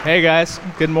Hey guys,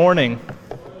 good morning.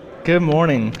 Good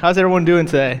morning. How's everyone doing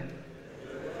today?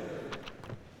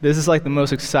 This is like the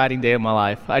most exciting day of my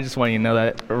life. I just want you to know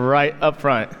that right up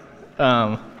front.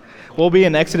 We'll be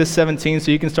in Exodus 17,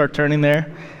 so you can start turning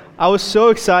there. I was so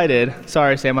excited.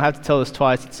 Sorry, Sam, I have to tell this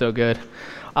twice. It's so good.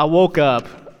 I woke up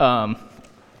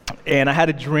and I had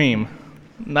a dream.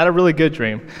 Not a really good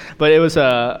dream, but it was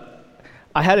I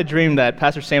had a dream that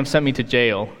Pastor Sam sent me to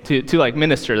jail to like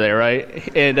minister there,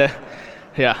 right? And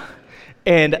yeah.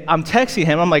 And I'm texting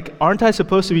him. I'm like, aren't I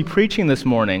supposed to be preaching this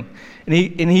morning? And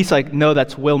he's like, no,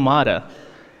 that's Will Mata.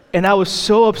 And I was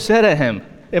so upset at him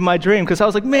in my dream because I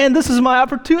was like, man, this is my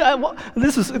opportunity.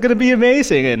 This is going to be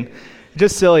amazing. And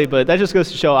just silly, but that just goes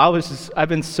to show I've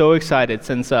been so excited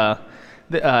since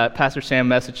Pastor Sam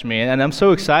messaged me. And I'm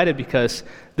so excited because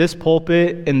this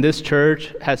pulpit in this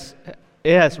church has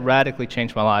radically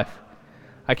changed my life.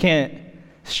 I can't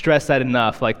stress that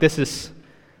enough. Like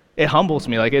it humbles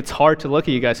me. Like it's hard to look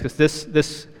at you guys because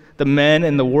the men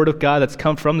and the Word of God that's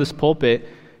come from this pulpit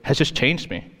has just changed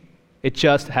me. It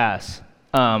just has.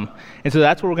 And so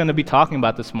that's what we're going to be talking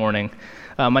about this morning.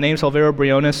 My name is Alvaro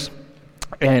Briones,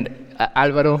 and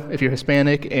Alvaro, if you're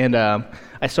Hispanic, and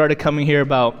I started coming here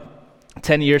about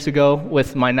 10 years ago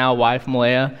with my now wife,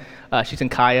 Malaya. She's in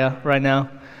Kaya right now.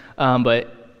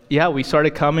 But yeah, we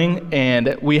started coming,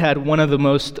 and we had one of the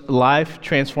most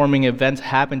life-transforming events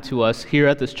happen to us here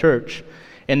at this church,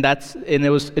 and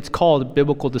it's called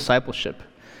biblical discipleship.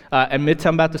 At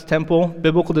Midtown Baptist Temple,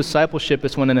 biblical discipleship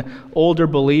is when an older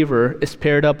believer is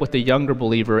paired up with a younger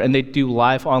believer, and they do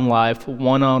life-on-life,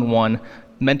 one-on-one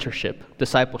mentorship,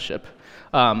 discipleship.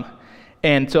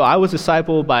 And so I was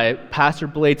discipled by Pastor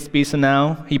Blade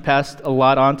Speasanow. He passed a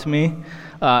lot on to me.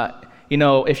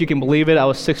 If you can believe it, I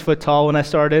was 6 foot tall when I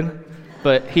started,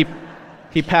 but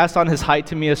he passed on his height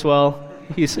to me as well.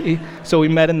 So we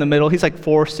met in the middle. He's like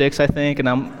 4'6", I think, and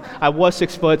I was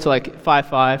 6 foot, so like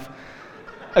 5'5".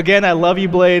 Again, I love you,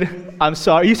 Blade. I'm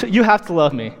sorry. You have to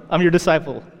love me. I'm your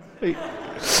disciple.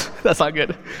 That's not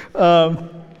good.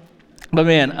 But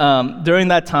man, during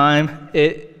that time,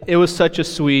 it was such a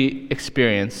sweet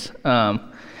experience.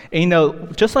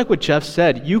 And just like what Jeff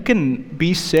said, you can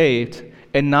be saved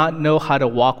and not know how to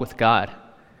walk with God.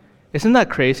 Isn't that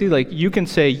crazy? Like you can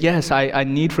say, yes, I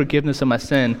need forgiveness of my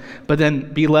sin, but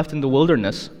then be left in the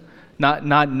wilderness, not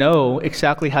know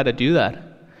exactly how to do that.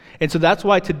 And so that's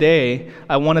why today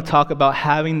I want to talk about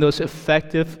having those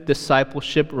effective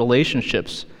discipleship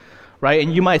relationships, right?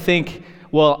 And you might think,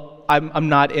 well, I'm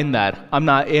not in that. I'm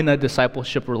not in a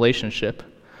discipleship relationship.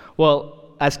 Well,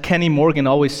 as Kenny Morgan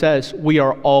always says, we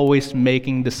are always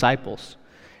making disciples.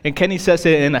 And Kenny says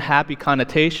it in a happy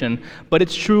connotation, but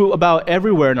it's true about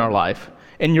everywhere in our life.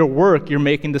 In your work, you're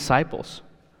making disciples,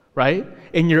 right?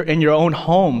 In your own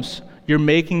homes, you're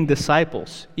making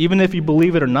disciples, even if you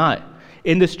believe it or not.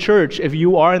 In this church, if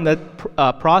you are in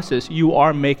that process, you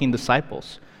are making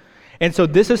disciples. And so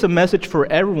this is a message for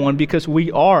everyone because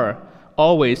we are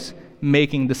always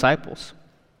making disciples.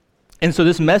 And so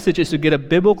this message is to get a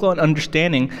biblical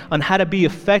understanding on how to be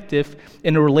effective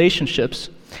in the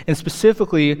relationships, and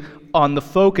specifically on the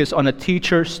focus on a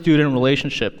teacher-student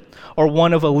relationship, or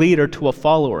one of a leader to a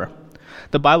follower.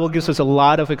 The Bible gives us a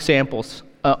lot of examples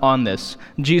on this.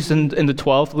 Jesus in the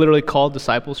 12 literally called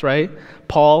disciples, right?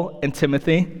 Paul and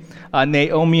Timothy,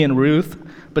 Naomi and Ruth.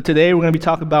 But today we're going to be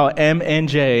talking about M and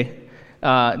J,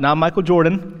 not Michael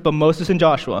Jordan, but Moses and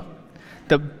Joshua.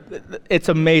 It's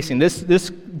amazing. This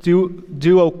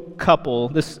duo couple,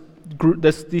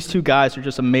 these two guys are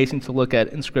just amazing to look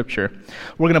at in Scripture.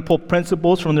 We're going to pull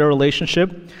principles from their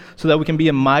relationship so that we can be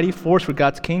a mighty force for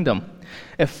God's kingdom.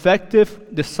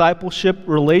 Effective discipleship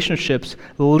relationships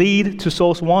lead to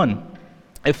souls won.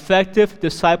 Effective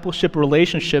discipleship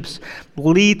relationships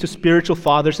lead to spiritual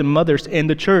fathers and mothers in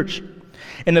the church.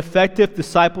 And effective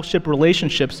discipleship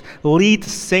relationships lead to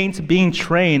saints being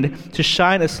trained to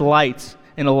shine as lights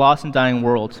in a lost and dying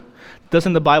world.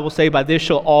 Doesn't the Bible say, by this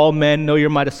shall all men know you're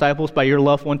my disciples, by your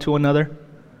love one to another?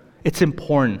 It's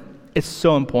important. It's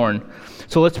so important.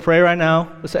 So let's pray right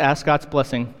now. Let's ask God's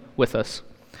blessing with us.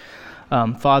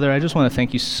 Father, I just want to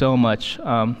thank you so much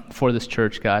for this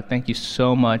church, God. Thank you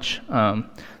so much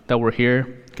that we're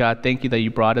here. God, thank you that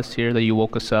you brought us here, that you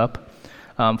woke us up.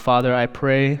 Father, I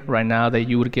pray right now that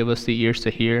you would give us the ears to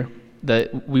hear,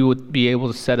 that we would be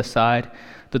able to set aside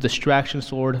the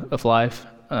distractions, Lord, of life,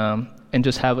 and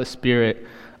just have a spirit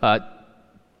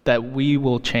that we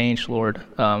will change, Lord,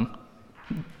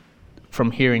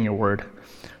 from hearing your word.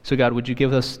 So God, would you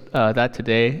give us that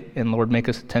today, and Lord, make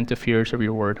us attentive hearers of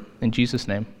your word. In Jesus'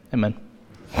 name, amen.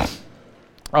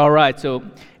 All right, so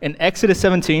in Exodus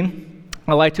 17,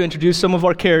 I'd like to introduce some of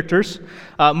our characters.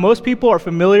 Most people are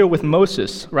familiar with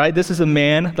Moses, right? This is a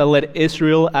man that led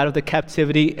Israel out of the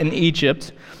captivity in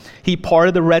Egypt. He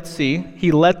parted the Red Sea.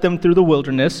 He led them through the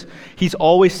wilderness. He's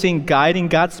always seen guiding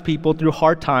God's people through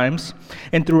hard times.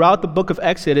 And throughout the book of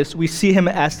Exodus, we see him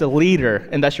as the leader,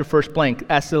 and that's your first blank,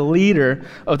 as the leader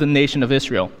of the nation of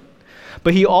Israel.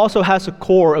 But he also has a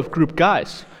core of group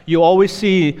guys. You always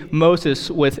see Moses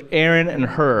with Aaron and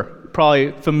Hur,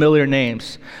 probably familiar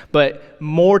names. But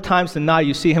more times than not,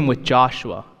 you see him with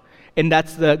Joshua. And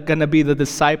that's going to be the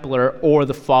discipler or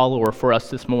the follower for us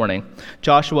this morning.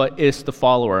 Joshua is the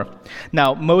follower.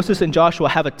 Now, Moses and Joshua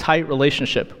have a tight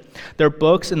relationship. Their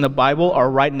books in the Bible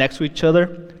are right next to each other,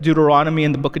 Deuteronomy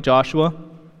and the book of Joshua.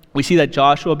 We see that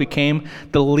Joshua became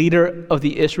the leader of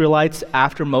the Israelites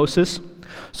after Moses.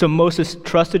 So Moses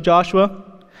trusted Joshua,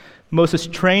 Moses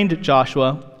trained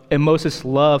Joshua, and Moses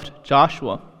loved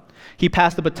Joshua. He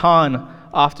passed the baton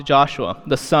off to Joshua,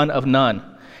 the son of Nun.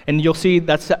 And you'll see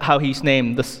that's how he's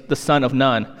named, the son of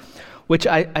Nun, which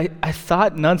I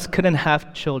thought nuns couldn't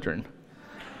have children.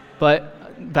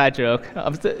 But, bad joke.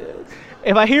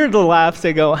 If I hear the laughs,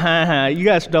 they go, ha ha, you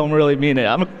guys don't really mean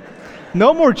it.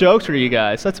 No more jokes for you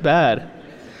guys, that's bad.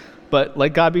 But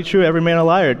let God be true, every man a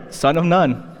liar, son of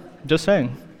Nun, just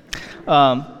saying.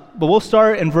 But we'll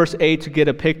start in verse 8 to get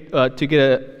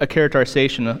a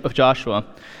characterization of Joshua.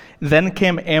 Then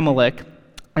came Amalek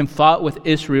and fought with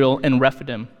Israel in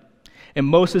Rephidim. And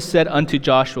Moses said unto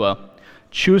Joshua,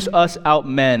 choose us out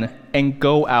men, and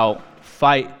go out,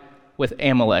 fight with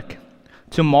Amalek.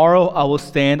 Tomorrow I will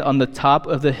stand on the top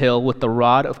of the hill with the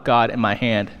rod of God in my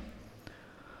hand.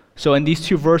 So in these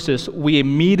two verses, we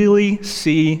immediately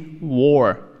see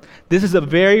war. This is the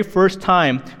very first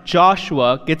time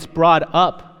Joshua gets brought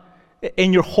up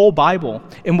in your whole Bible.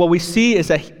 And what we see is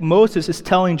that Moses is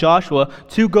telling Joshua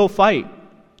to go fight.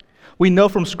 We know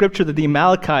from Scripture that the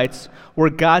Amalekites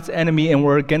were God's enemy and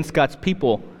were against God's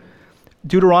people.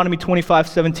 Deuteronomy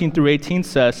 25:17-18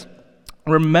 says,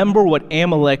 remember what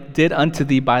Amalek did unto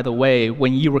thee by the way,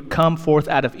 when ye were come forth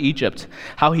out of Egypt,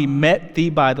 how he met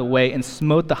thee by the way, and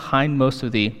smote the hindmost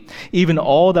of thee, even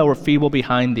all that were feeble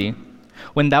behind thee,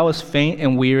 when thou wast faint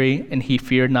and weary, and he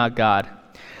feared not God.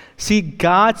 See,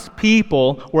 God's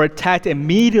people were attacked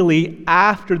immediately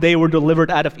after they were delivered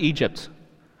out of Egypt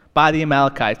by the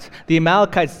Amalekites. The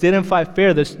Amalekites didn't fight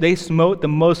fair. They smote the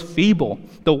most feeble,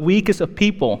 the weakest of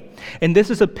people. And this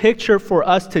is a picture for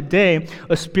us today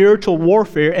of spiritual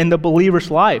warfare in the believer's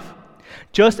life.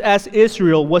 Just as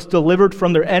Israel was delivered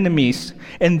from their enemies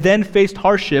and then faced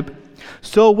hardship,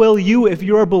 so will you if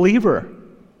you're a believer.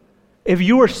 If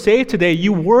you are saved today,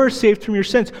 you were saved from your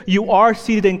sins. You are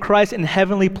seated in Christ in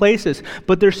heavenly places,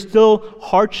 but there's still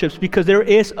hardships because there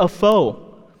is a foe.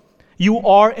 You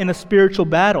are in a spiritual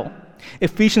battle.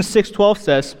 Ephesians 6:12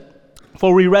 says,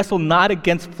 for we wrestle not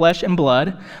against flesh and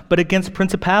blood, but against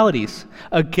principalities,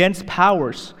 against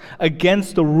powers,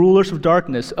 against the rulers of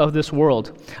darkness of this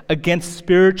world, against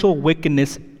spiritual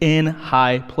wickedness in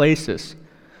high places.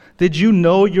 Did you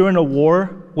know you're in a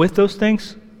war with those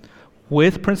things?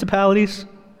 With principalities,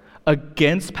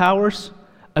 against powers,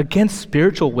 against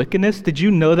spiritual wickedness? Did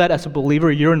you know that as a believer,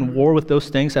 you're in war with those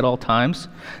things at all times?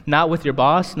 Not with your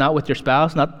boss, not with your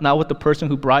spouse, not with the person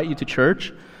who brought you to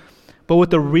church, but with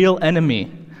the real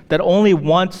enemy that only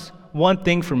wants one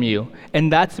thing from you,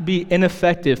 and that's to be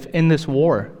ineffective in this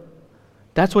war.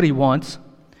 That's what he wants.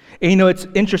 And it's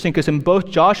interesting because in both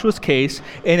Joshua's case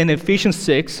and in Ephesians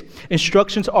 6,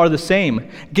 instructions are the same.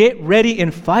 Get ready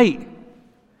and fight.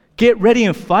 Get ready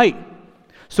and fight.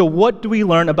 So what do we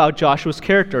learn about Joshua's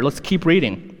character? Let's keep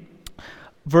reading.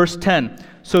 Verse 10.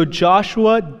 So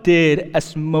Joshua did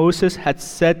as Moses had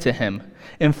said to him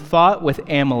and fought with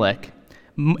Amalek.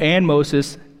 And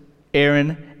Moses,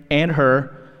 Aaron, and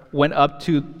Hur went up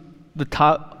to the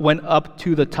top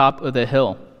of the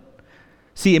hill.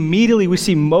 See, immediately we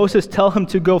see Moses tell him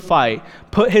to go fight,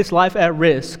 put his life at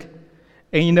risk.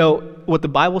 And you know what the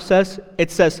Bible says?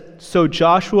 It says, so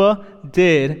Joshua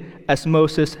did as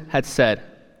Moses had said.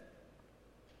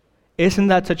 Isn't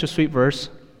that such a sweet verse?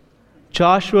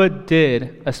 Joshua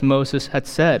did as Moses had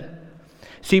said.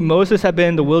 See, Moses had been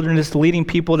in the wilderness leading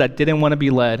people that didn't want to be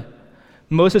led.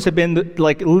 Moses had been,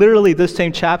 literally this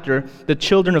same chapter, the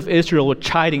children of Israel were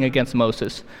chiding against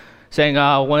Moses, saying,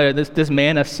 this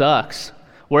manna sucks.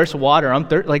 Where's water? I'm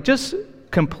thirsty. Just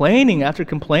complaining after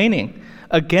complaining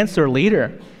against their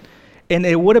leader. And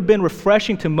it would have been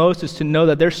refreshing to Moses to know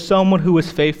that there's someone who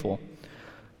is faithful.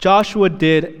 Joshua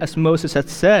did as Moses had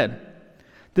said.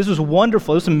 This was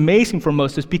wonderful. This was amazing for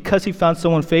Moses because he found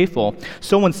someone faithful,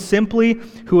 someone simply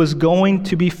who was going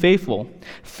to be faithful.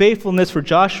 Faithfulness for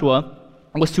Joshua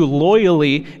was to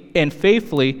loyally and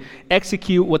faithfully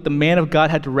execute what the man of God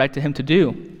had directed him to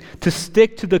do, to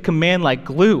stick to the command like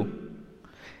glue.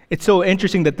 It's so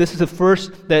interesting that this is the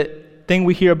first thing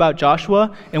we hear about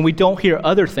Joshua, and we don't hear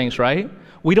other things, right?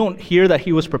 We don't hear that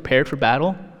he was prepared for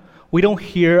battle. We don't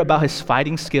hear about his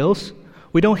fighting skills.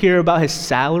 We don't hear about his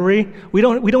salary. We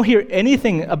don't hear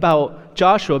anything about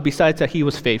Joshua besides that he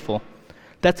was faithful.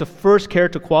 That's the first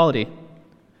character quality.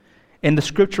 And the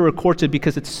scripture records it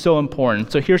because it's so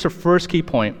important. So here's our first key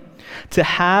point. To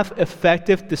have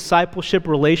effective discipleship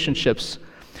relationships,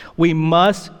 we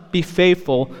must be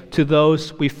faithful to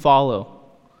those we follow.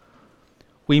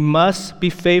 We must be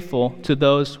faithful to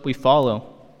those we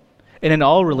follow. And in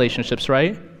all relationships,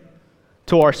 right?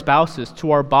 To our spouses,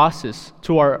 to our bosses,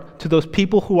 to those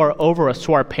people who are over us,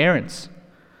 to our parents.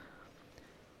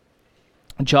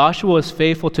 Joshua was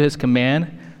faithful to his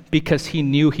command because he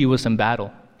knew he was in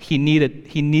battle. He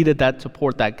needed that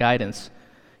support, that guidance.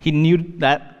 He knew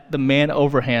that the man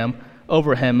over him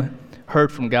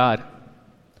heard from God.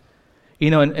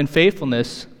 And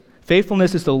faithfulness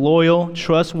is the loyal,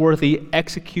 trustworthy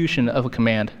execution of a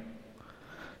command.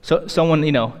 So someone,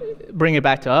 bring it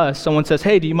back to us. Someone says,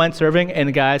 "Hey, do you mind serving?"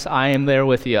 And guys, I am there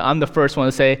with you. I'm the first one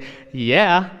to say,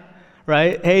 "Yeah,"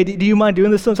 right? "Hey, do you mind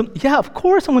doing this?" Yeah, of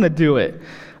course I'm going to do it.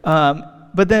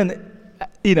 But then,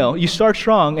 you start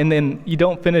strong and then you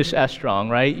don't finish as strong,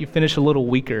 right? You finish a little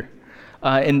weaker.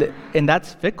 And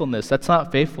that's fickleness. That's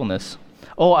not faithfulness.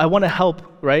 Oh, I want to help,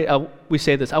 right? We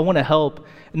say this, I want to help.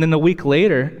 And then a week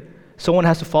later, someone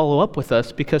has to follow up with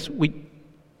us because we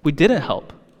didn't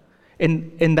help.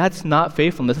 And that's not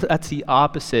faithfulness. That's the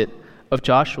opposite of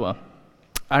Joshua.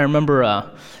 I remember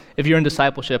if you're in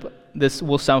discipleship, this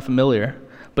will sound familiar,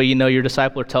 but your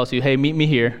discipler tells you, "Hey, meet me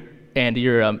here," and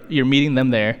you're meeting them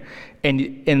there. And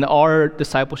in our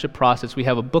discipleship process, we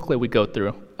have a booklet we go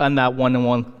through on that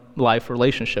one-on-one life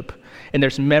relationship, and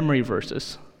there's memory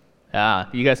verses.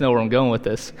 You guys know where I'm going with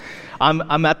this.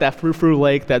 I'm at that frou-frou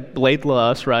lake that Blade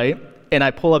loves, right? And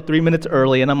I pull up 3 minutes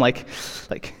early, and I'm like,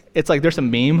 it's like there's a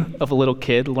meme of a little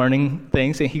kid learning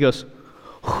things, and he goes,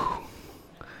 whew.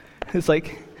 It's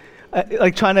like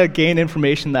trying to gain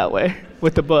information that way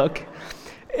with the book.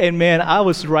 And man, I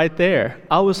was right there.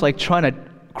 I was trying to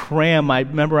cram my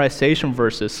memorization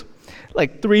verses,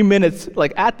 3 minutes,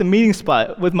 at the meeting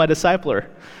spot with my discipler.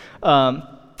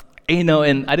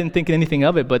 And I didn't think anything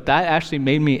of it, but that actually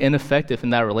made me ineffective in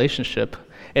that relationship.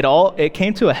 It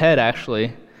came to a head,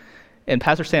 actually, and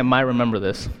Pastor Sam might remember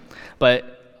this,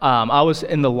 but I was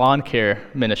in the lawn care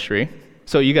ministry.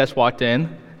 So you guys walked in.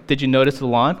 Did you notice the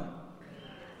lawn?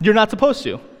 You're not supposed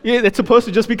to. It's supposed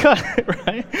to just be cut,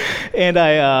 right? And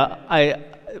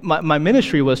my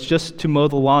ministry was just to mow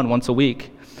the lawn once a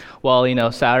week.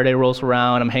 Well, Saturday rolls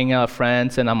around, I'm hanging out with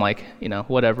friends, and I'm like,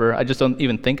 whatever. I just don't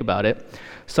even think about it.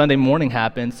 Sunday morning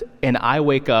happens, and I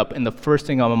wake up, and the first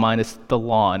thing on my mind is the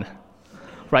lawn,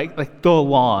 right? The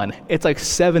lawn. It's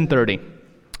 7:30.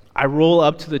 I roll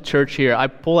up to the church here. I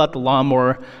pull out the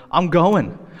lawnmower. I'm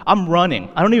going. I'm running.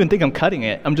 I don't even think I'm cutting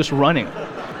it. I'm just running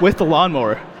with the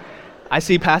lawnmower. I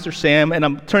see Pastor Sam, and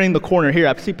I'm turning the corner here.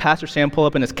 I see Pastor Sam pull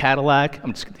up in his Cadillac.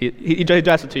 He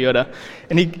drives a Toyota,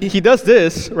 and he does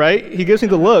this, right? He gives me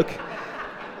the look,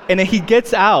 and then he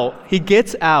gets out,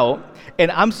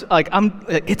 and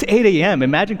it's 8 a.m.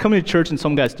 Imagine coming to church and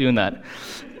some guy's doing that.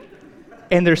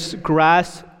 And there's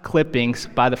grass clippings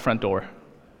by the front door.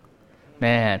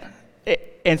 Man.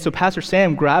 And so Pastor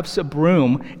Sam grabs a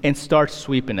broom and starts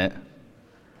sweeping it.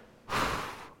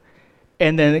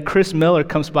 And then Chris Miller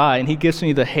comes by, and he gives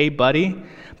me the "Hey, buddy,"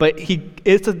 but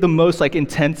it's the most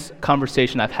intense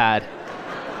conversation I've had.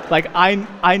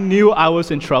 I knew I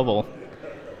was in trouble.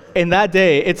 And that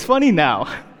day, it's funny now,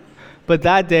 but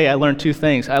that day I learned two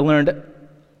things. I learned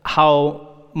how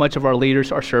much of our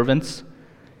leaders are servants,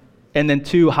 and then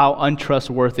two, how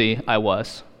untrustworthy I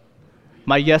was.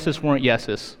 My yeses weren't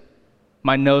yeses.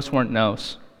 My no's weren't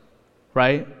no's,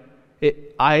 right?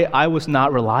 I was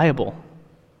not reliable.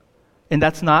 And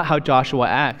that's not how Joshua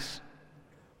acts.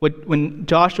 When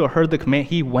Joshua heard the command,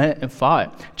 he went and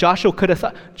fought. Joshua could have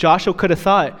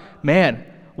thought, man,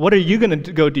 what are you going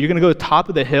to go do? You're going to go to the top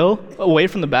of the hill away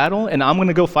from the battle, and I'm going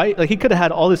to go fight? He could have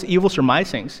had all this evil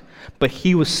surmisings, but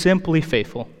he was simply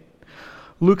faithful.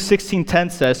 Luke 16:10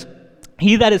 says,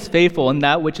 "He that is faithful in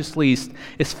that which is least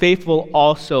is faithful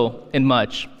also in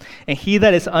much. And he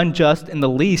that is unjust in the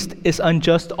least is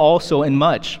unjust also in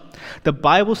much." The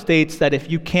Bible states that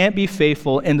if you can't be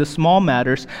faithful in the small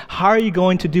matters, how are you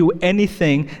going to do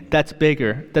anything that's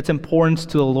bigger, that's important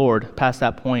to the Lord past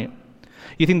that point?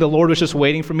 You think the Lord was just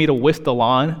waiting for me to whiff the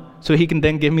lawn so he can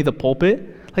then give me the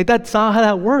pulpit? Like, that's not how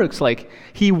that works. Like,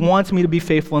 he wants me to be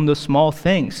faithful in those small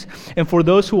things. And for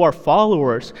those who are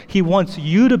followers, he wants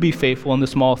you to be faithful in the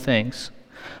small things.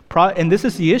 And this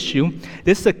is the issue.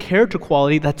 This is a character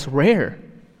quality that's rare.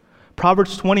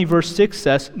 Proverbs 20 verse 6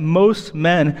 says, most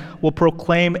men will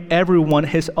proclaim everyone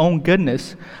his own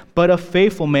goodness, but a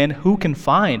faithful man who can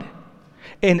find?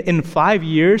 And in 5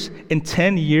 years, in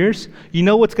 10 years, you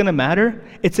know what's going to matter?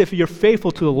 It's if you're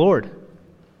faithful to the Lord.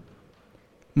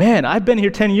 Man, I've been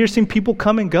here 10 years, seen people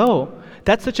come and go.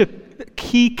 That's such a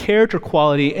key character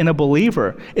quality in a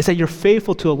believer, is that you're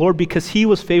faithful to the Lord because he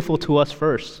was faithful to us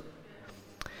first.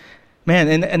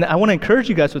 Man, and I want to encourage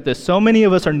you guys with this. So many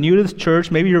of us are new to this church.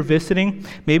 Maybe you're visiting.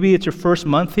 Maybe it's your first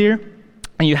month here,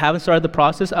 and you haven't started the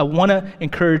process. I want to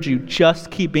encourage you, just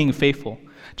keep being faithful.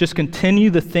 Just continue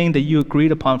the thing that you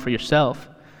agreed upon for yourself.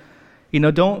 You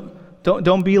know,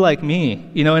 don't be like me.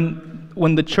 You know, and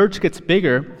when the church gets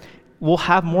bigger, we'll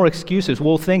have more excuses.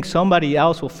 We'll think somebody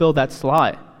else will fill that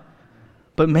slot.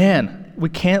 But man, we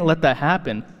can't let that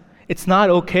happen. It's not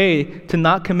okay to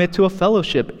not commit to a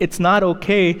fellowship. It's not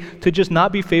okay to just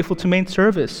not be faithful to main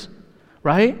service,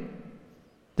 right?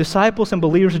 Disciples and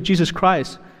believers of Jesus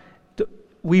Christ,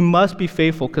 we must be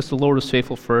faithful because the Lord was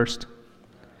faithful first.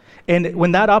 And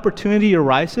when that opportunity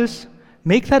arises,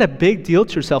 make that a big deal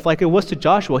to yourself like it was to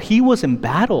Joshua. He was in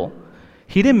battle.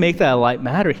 He didn't make that a light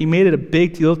matter. He made it a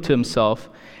big deal to himself,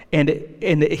 and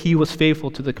he was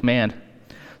faithful to the command.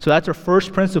 So that's our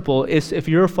first principle, is if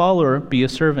you're a follower, be a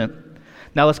servant.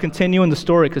 Now let's continue in the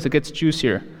story because it gets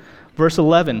juicier. Verse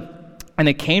 11, and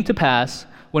it came to pass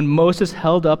when Moses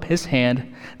held up his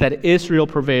hand that Israel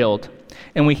prevailed.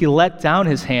 And when he let down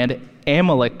his hand,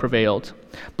 Amalek prevailed.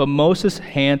 But Moses'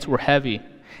 hands were heavy,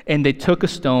 and they took a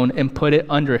stone and put it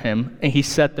under him, and he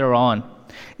sat thereon.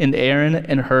 And Aaron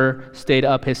and Hur stayed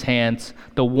up his hands,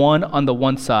 the one on the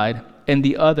one side, and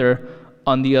the other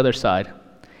on the other side.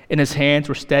 And his hands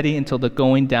were steady until the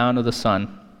going down of the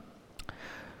sun.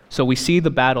 So we see the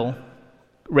battle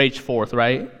rage forth,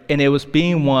 right? And it was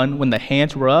being won when the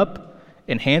hands were up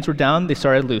and hands were down, they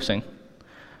started loosing,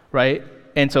 right?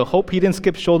 And so hope he didn't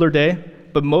skip shoulder day,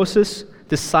 but Moses'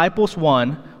 disciples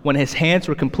won when his hands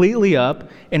were completely up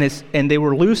and they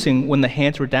were loosing when the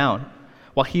hands were down,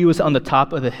 while he was on the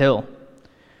top of the hill.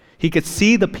 He could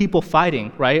see the people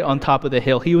fighting, right, on top of the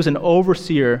hill. He was an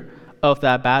overseer of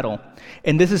that battle.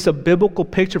 And this is a biblical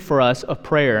picture for us of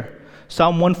prayer.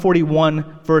 Psalm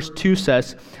 141 verse 2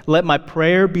 says, let my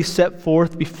prayer be set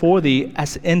forth before thee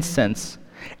as incense,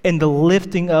 and the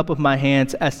lifting up of my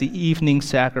hands as the evening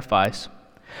sacrifice.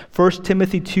 1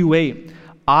 Timothy 2:8,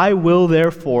 I will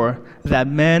therefore that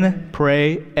men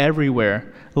pray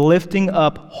everywhere, lifting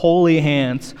up holy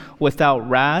hands without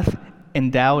wrath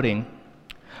and doubting.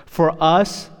 For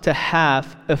us to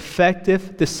have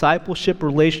effective discipleship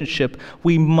relationship,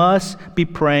 we must be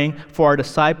praying for our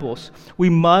disciples. We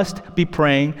must be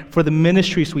praying for the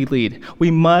ministries we lead. We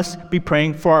must be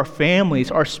praying for our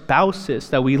families, our spouses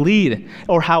that we lead,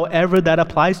 or however that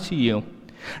applies to you.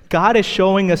 God is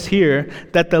showing us here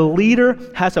that the leader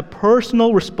has a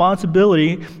personal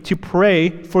responsibility to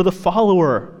pray for the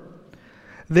follower.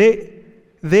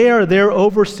 They are their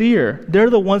overseer. They're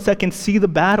the ones that can see the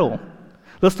battle.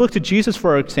 Let's look to Jesus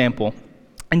for example.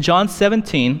 In John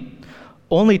 17,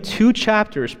 only 2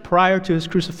 chapters prior to his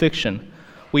crucifixion,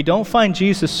 we don't find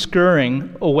Jesus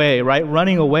scurrying away, right,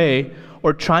 running away,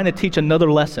 or trying to teach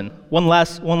another lesson, one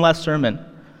last sermon.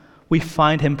 We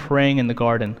find him praying in the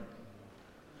garden.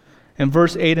 In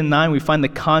verse 8 and 9, we find the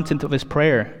content of his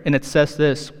prayer, and it says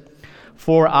this,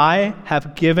 for I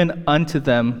have given unto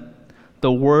them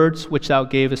the words which thou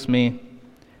gavest me,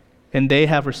 and they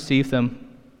have received them,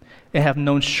 and have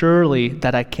known surely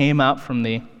that I came out from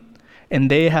thee, and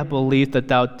they have believed that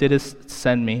thou didst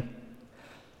send me.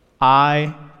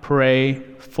 I pray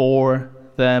for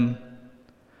them.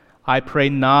 I pray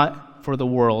not for the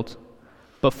world,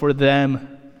 but for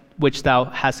them which thou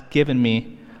hast given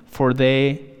me, for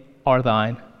they are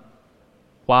thine.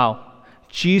 Wow.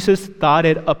 Jesus thought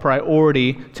it a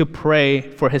priority to pray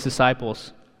for his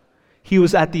disciples. He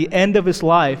was at the end of his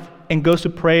life and goes to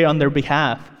pray on their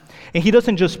behalf. And he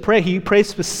doesn't just pray, he prays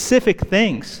specific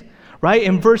things, right?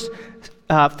 In verse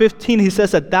 15, he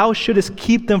says that thou shouldest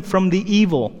keep them from the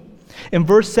evil. In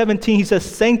verse 17, he says,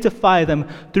 sanctify them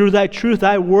through thy truth.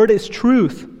 Thy word is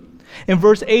truth. In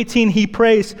verse 18, he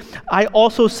prays, I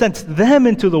also sent them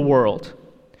into the world.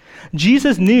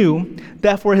 Jesus knew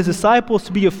that for his disciples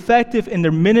to be effective in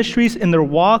their ministries, in their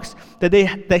walks, that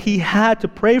he had to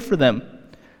pray for them.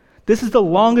 This is the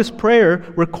longest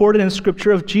prayer recorded in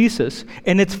Scripture of Jesus,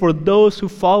 and it's for those who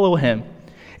follow him.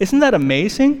 Isn't that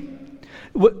amazing?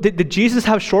 Did Jesus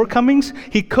have shortcomings?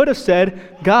 He could have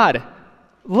said, God,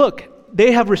 look,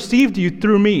 they have received you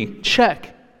through me.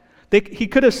 Check. He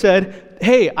could have said,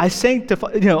 hey, I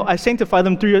sanctify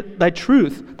them through thy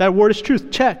truth. Thy word is truth.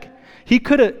 Check. You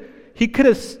could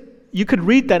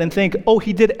read that and think, oh,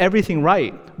 he did everything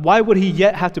right. Why would he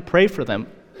yet have to pray for them?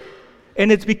 And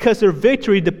it's because their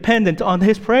victory dependent on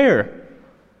his prayer.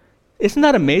 Isn't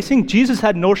that amazing? Jesus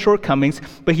had no shortcomings,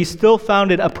 but he still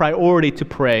found it a priority to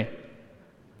pray.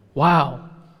 Wow.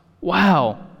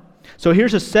 So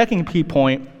here's a second key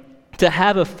point. To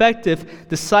have effective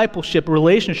discipleship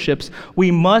relationships, we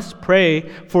must pray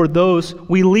for those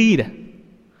we lead.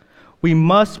 We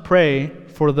must pray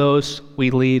for those we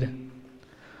lead.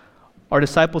 Our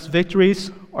disciples'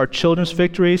 victories, our children's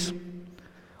victories,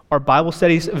 our Bible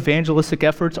studies, evangelistic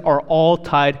efforts are all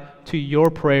tied to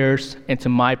your prayers and to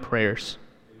my prayers.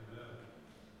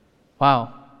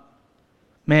 Wow.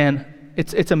 Man,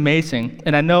 it's amazing.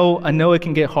 And I know it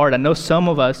can get hard. I know some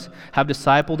of us have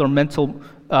discipled or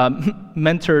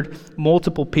mentored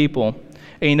multiple people.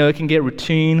 And it can get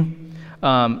routine.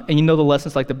 And the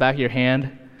lessons like the back of your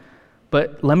hand.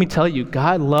 But let me tell you,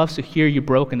 God loves to hear you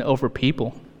broken over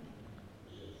people.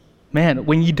 Man,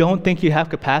 when you don't think you have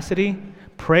capacity,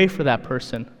 pray for that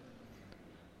person.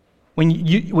 When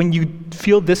you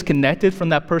feel disconnected from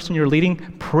that person you're leading,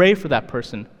 pray for that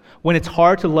person. When it's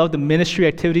hard to love the ministry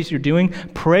activities you're doing,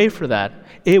 pray for that.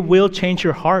 It will change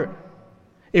your heart.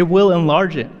 It will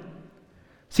enlarge it.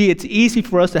 See, it's easy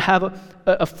for us to have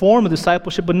a form of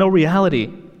discipleship but no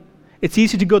reality. It's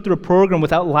easy to go through a program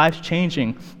without lives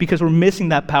changing because we're missing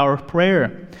that power of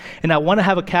prayer. And I want to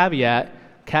have a caveat.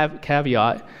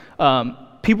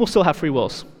 People still have free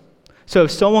wills. So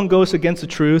if someone goes against the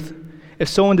truth, if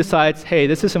someone decides, hey,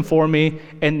 this isn't for me,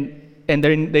 and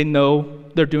they know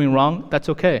they're doing wrong, that's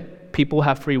okay. People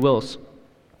have free wills.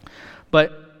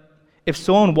 But if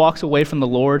someone walks away from the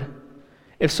Lord,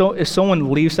 if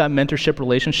someone leaves that mentorship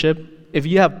relationship, if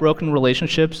you have broken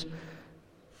relationships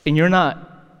and you're not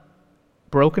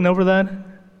broken over that,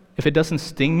 if it doesn't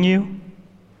sting you,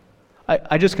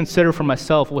 I just consider for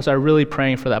myself, was I really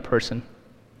praying for that person?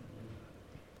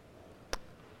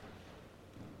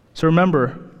 So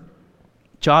remember,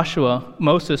 Joshua,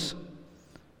 Moses,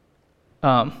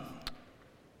 sorry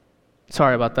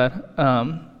about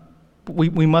that.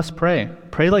 We must pray.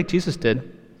 Pray like Jesus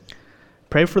did.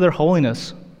 Pray for their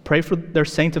holiness. Pray for their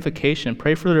sanctification.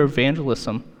 Pray for their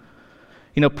evangelism.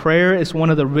 Prayer is one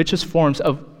of the richest forms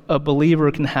of a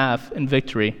believer can have in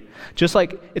victory. Just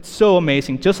like, it's so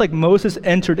amazing. Just like Moses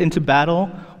entered into battle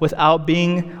without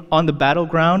being on the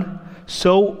battleground,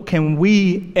 so can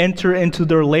we enter into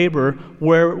their labor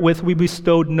wherewith we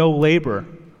bestowed no labor.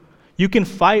 You can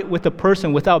fight with a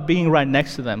person without being right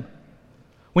next to them.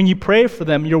 When you pray for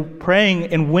them, you're praying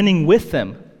and winning with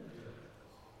them.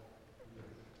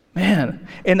 Man,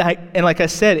 and like I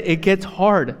said, it gets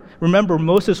hard. Remember,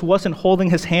 Moses wasn't holding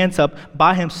his hands up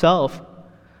by himself,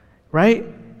 right?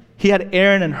 He had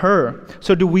Aaron and Hur.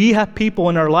 So do we have people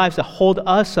in our lives that hold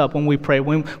us up when we pray,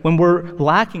 when we're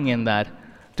lacking in that?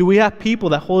 Do we have people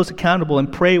that hold us accountable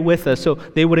and pray with us so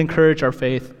they would encourage our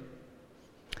faith?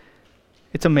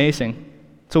 It's amazing.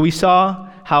 So we saw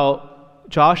how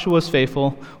Joshua was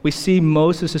faithful. We see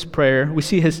Moses' prayer. We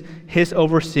see his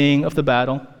overseeing of the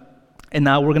battle. And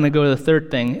now we're going to go to the third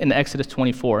thing in Exodus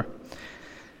 24.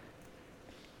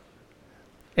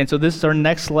 And so this is our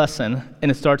next lesson, and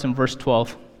it starts in verse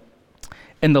 12.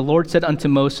 And the Lord said unto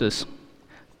Moses,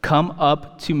 come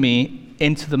up to me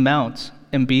into the mount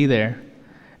and be there,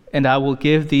 and I will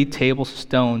give thee tables of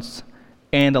stones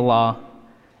and a law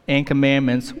and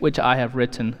commandments which I have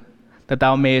written, that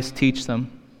thou mayest teach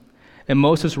them. And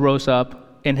Moses rose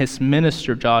up, and his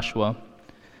minister Joshua.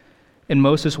 And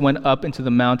Moses went up into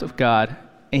the mount of God,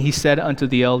 and he said unto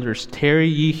the elders, tarry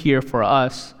ye here for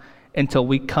us until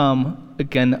we come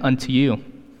again unto you.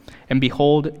 And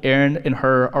behold, Aaron and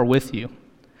Hur are with you.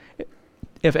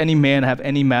 If any man have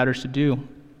any matters to do,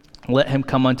 let him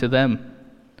come unto them.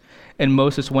 And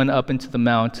Moses went up into the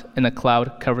mount, and a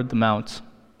cloud covered the mount.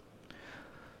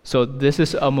 So this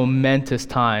is a momentous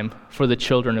time for the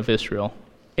children of Israel.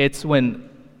 It's when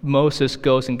Moses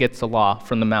goes and gets the law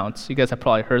from the mounts. You guys have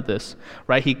probably heard this,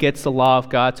 right? He gets the law of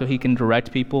God so he can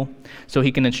direct people, so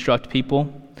he can instruct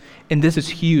people. And this is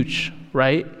huge,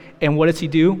 right? And what does he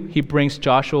do? He brings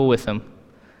Joshua with him.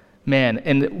 Man,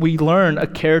 and we learn a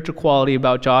character quality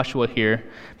about Joshua here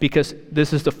because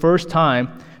this is the first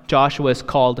time Joshua is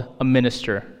called a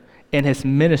minister, and his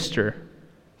minister,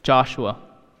 Joshua.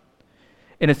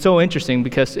 And it's so interesting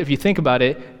because if you think about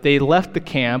it, they left the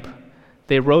camp,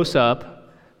 they rose up,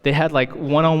 they had like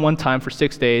one-on-one time for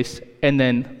 6 days, and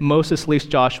then Moses leaves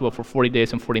Joshua for 40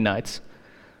 days and 40 nights.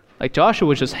 Like Joshua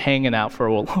was just hanging out for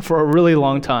a really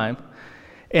long time.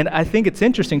 And I think it's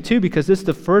interesting too because this is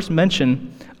the first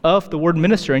mention of the word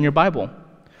minister in your Bible.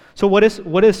 So what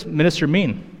does minister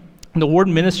mean? The word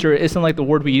minister isn't like the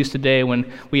word we use today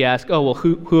when we ask, oh, well,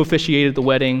 who officiated the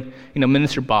wedding?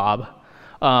 Minister Bob,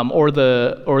 or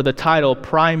the title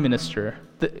prime minister,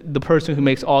 the person who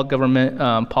makes all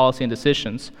government policy and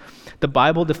decisions. The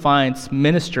Bible defines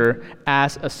minister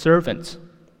as a servant.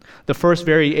 The first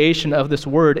variation of this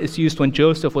word is used when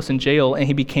Joseph was in jail and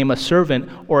he became a servant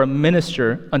or a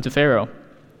minister unto Pharaoh.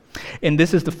 And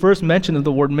this is the first mention of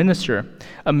the word minister.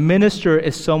 A minister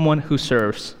is someone who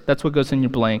serves. That's what goes in your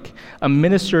blank. A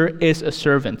minister is a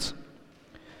servant.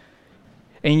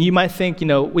 And you might think,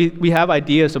 we have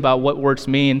ideas about what words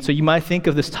mean. So you might think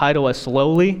of this title as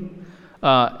lowly.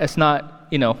 It's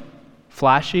not,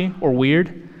 flashy or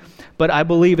weird. But I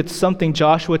believe it's something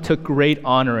Joshua took great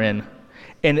honor in.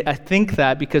 And I think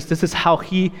that because this is how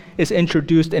he is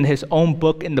introduced in his own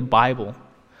book in the Bible.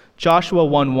 Joshua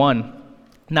 1:1.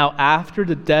 Now after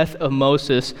the death of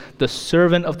Moses, the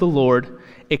servant of the Lord,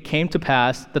 it came to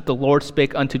pass that the Lord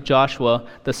spake unto Joshua,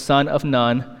 the son of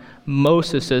Nun,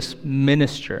 Moses'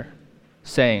 minister,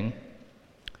 saying.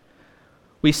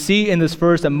 We see in this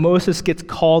verse that Moses gets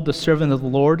called the servant of the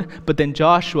Lord, but then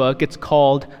Joshua gets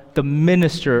called the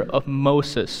minister of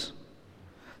Moses.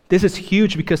 This is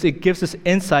huge because it gives us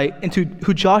insight into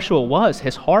who Joshua was,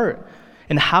 his heart,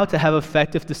 and how to have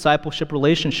effective discipleship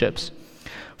relationships.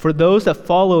 For those that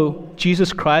follow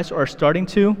Jesus Christ or are starting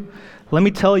to, let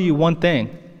me tell you one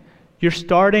thing. You're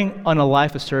starting on a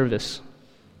life of service.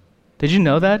 Did you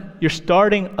know that? You're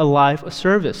starting a life of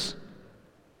service.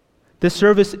 This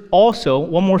service also,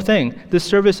 one more thing, this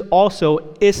service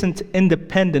also isn't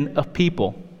independent of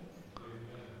people.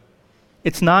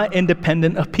 It's not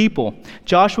independent of people.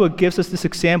 Joshua gives us this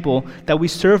example that we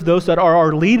serve those that are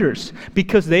our leaders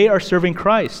because they are serving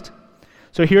Christ.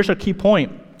 So here's our key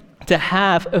point. To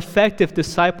have effective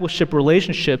discipleship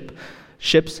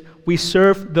relationships, we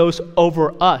serve those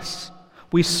over us.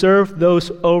 We serve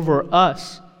those over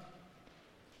us.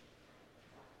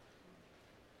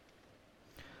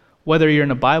 Whether you're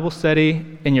in a Bible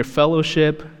study, in your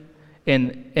fellowship,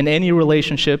 in any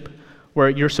relationship where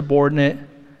you're subordinate,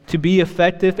 to be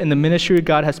effective in the ministry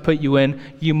God has put you in,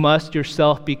 you must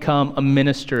yourself become a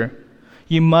minister.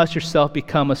 You must yourself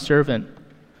become a servant.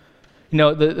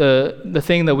 The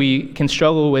thing that we can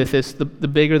struggle with is the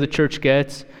bigger the church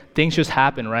gets, things just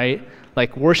happen, right?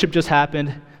 Like worship just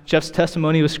happened, Jeff's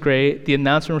testimony was great, the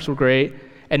announcements were great,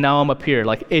 and now I'm up here.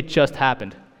 Like it just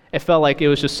happened. It felt like it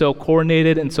was just so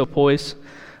coordinated and so poised.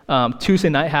 Tuesday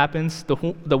night happens,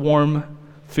 the warm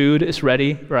food is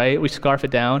ready, right? We scarf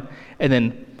it down, and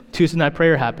then Tuesday night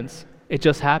prayer happens. It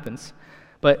just happens.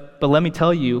 But let me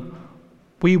tell you,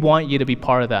 we want you to be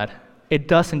part of that. It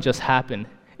doesn't just happen.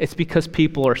 It's because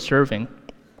people are serving.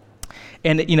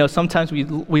 And sometimes we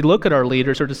look at our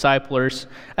leaders or disciplers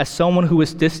as someone who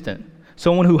is distant,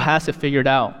 someone who has it figured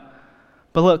out.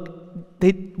 But look,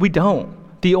 we don't.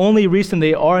 The only reason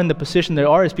they are in the position they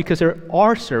are is because they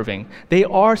are serving. They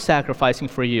are sacrificing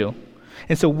for you.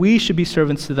 And so we should be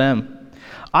servants to them.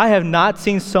 I have not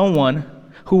seen someone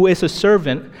who is a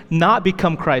servant not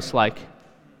become Christ-like.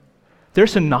 They're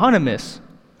synonymous.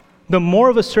 The more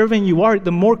of a servant you are,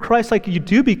 the more Christ-like you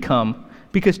do become,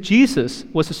 because Jesus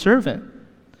was a servant.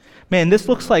 Man, this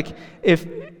looks like if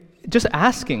just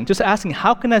asking,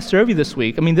 how can I serve you this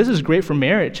week? I mean, this is great for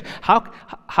marriage.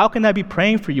 How can I be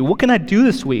praying for you? What can I do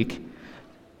this week?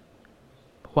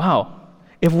 Wow.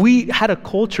 If we had a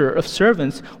culture of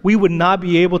servants, we would not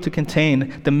be able to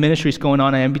contain the ministries going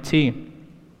on at MBT.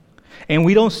 And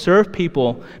we don't serve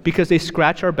people because they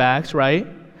scratch our backs, right?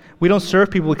 We don't serve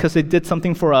people because they did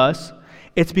something for us.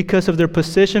 It's because of their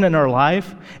position in our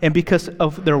life and because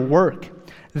of their work.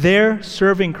 They're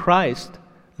serving Christ.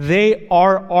 They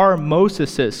are our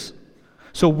Moseses.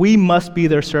 So we must be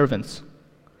their servants.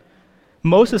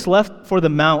 Moses left for the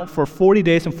mount for 40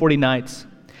 days and 40 nights.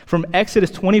 From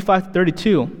Exodus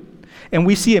 25-32. And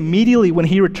we see immediately when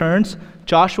he returns,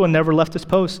 Joshua never left his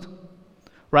post.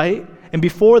 Right? And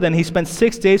before then, he spent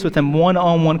 6 days with him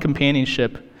one-on-one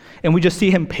companionship. And we just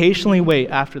see him patiently wait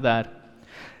after that.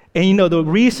 And the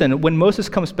reason, when Moses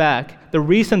comes back, the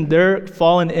reason they're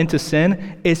fallen into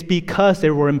sin is because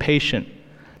they were impatient.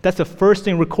 That's the first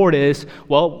thing recorded is,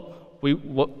 I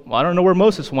don't know where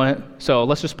Moses went, so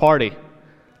let's just party.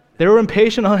 They were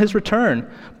impatient on his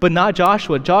return, but not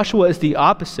Joshua. Joshua is the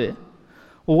opposite.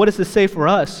 Well, what does this say for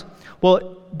us?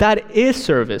 Well, that is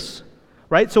service,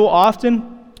 right? So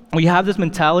often, We have this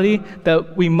mentality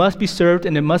that we must be served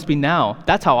and it must be now.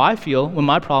 That's how I feel when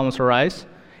my problems arise.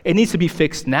 It needs to be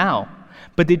fixed now.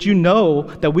 But did you know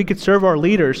that we could serve our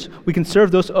leaders, we can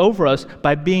serve those over us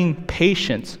by being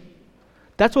patient?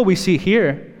 That's what we see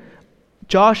here.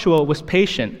 Joshua was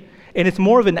patient. And it's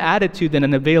more of an attitude than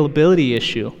an availability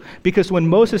issue. Because when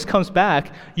Moses comes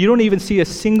back, you don't even see a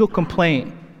single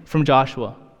complaint from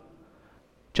Joshua.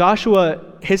 Joshua,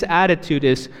 his attitude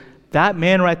is, that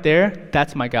man right there,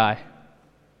 that's my guy.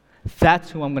 That's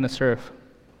who I'm going to serve.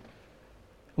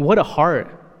 What a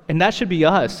heart. And that should be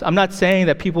us. I'm not saying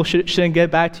that people shouldn't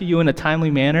get back to you in a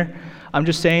timely manner. I'm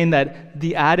just saying that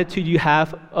the attitude you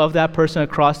have of that person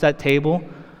across that table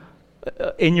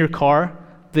in your car,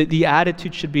 the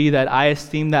attitude should be that I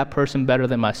esteem that person better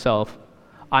than myself.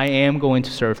 I am going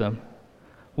to serve them.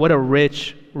 What a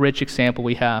rich, rich example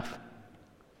we have.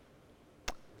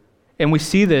 And we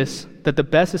see this, that the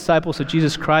best disciples of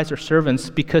Jesus Christ are servants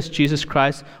because Jesus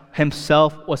Christ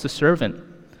himself was a servant.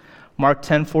 Mark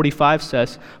 10:45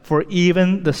 says, "For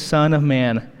even the Son of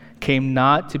Man came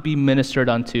not to be ministered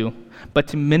unto, but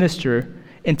to minister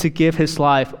and to give his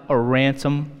life a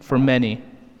ransom for many."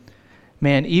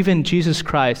 Man, even Jesus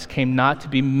Christ came not to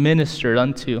be ministered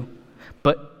unto,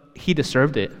 but he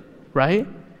deserved it, right?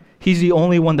 He's the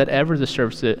only one that ever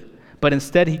deserves it. But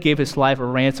instead, he gave his life a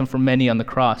ransom for many on the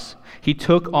cross. He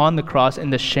took on the cross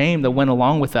and the shame that went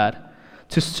along with that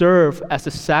to serve as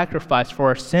a sacrifice for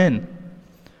our sin.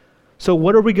 So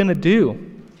what are we going to do?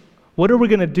 What are we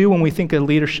going to do when we think of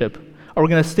leadership? Are we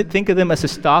going to think of them as a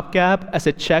stopgap, as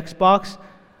a checkbox,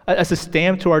 as a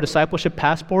stamp to our discipleship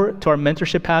passport, to our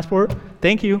mentorship passport?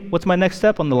 Thank you. What's my next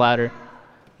step on the ladder?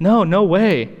 No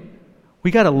way. We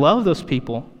got to love those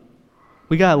people.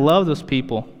 We got to love those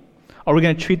people. Are we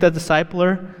going to treat that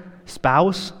discipler,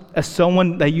 spouse, as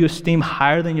someone that you esteem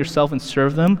higher than yourself and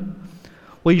serve them?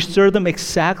 Will you serve them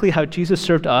exactly how Jesus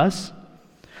served us?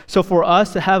 So for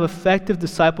us to have effective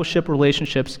discipleship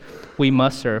relationships, we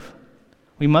must serve.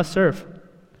 We must serve.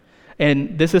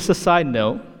 And this is a side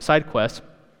note, side quest.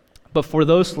 But for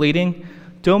those leading,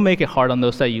 don't make it hard on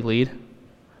those that you lead,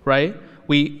 right?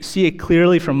 We see it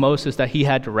clearly from Moses that he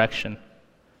had direction.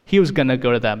 He was going to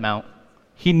go to that mount.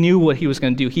 He knew what he was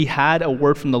going to do. He had a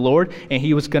word from the Lord, and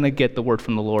he was going to get the word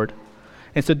from the Lord.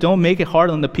 And so don't make it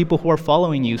hard on the people who are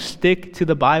following you. Stick to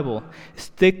the Bible.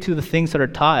 Stick to the things that are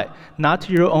taught, not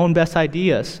to your own best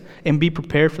ideas, and be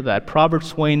prepared for that.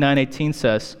 Proverbs 29:18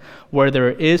 says, "Where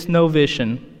there is no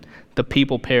vision, the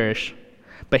people perish.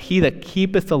 But he that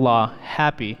keepeth the law,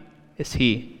 happy is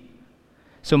he."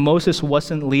 So Moses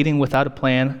wasn't leading without a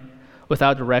plan,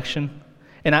 without direction.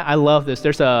 And I love this.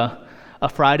 There's a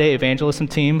Friday evangelism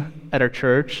team at our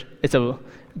church. It's a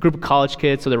group of college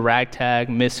kids, so they're ragtag,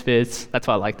 misfits. That's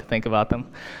how I like to think about them.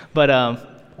 But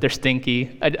they're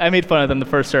stinky. I made fun of them the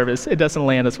first service. It doesn't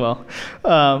land as well.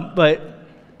 But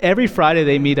every Friday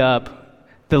they meet up.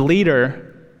 The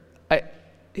leader,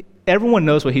 everyone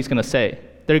knows what he's going to say.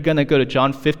 They're going to go to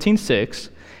John 15:6,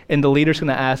 and the leader's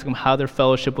going to ask them how their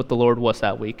fellowship with the Lord was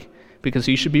that week, because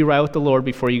you should be right with the Lord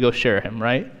before you go share him,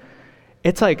 right?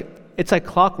 It's like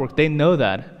clockwork. They know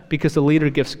that because the leader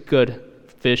gives good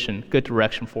vision, good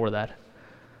direction for that.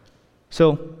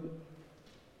 So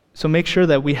make sure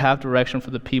that we have direction for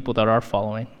the people that are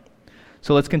following.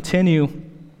 So let's continue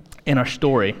in our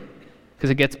story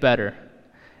because it gets better.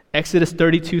 Exodus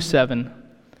 32:7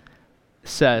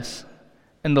 says,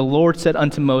 "And the Lord said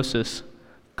unto Moses,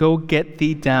 Go get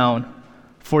thee down,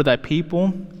 for thy people,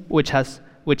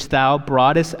 which thou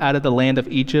broughtest out of the land of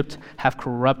Egypt, have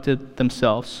corrupted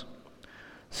themselves."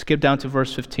 Skip down to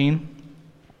verse 15.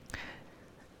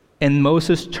 "And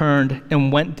Moses turned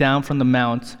and went down from the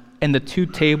mount, and the 2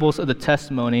 tables of the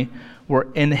testimony were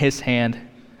in his hand.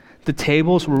 The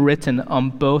tables were written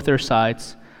on both their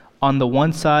sides. On the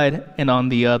one side and on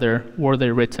the other were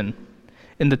they written.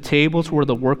 And the tables were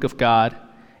the work of God,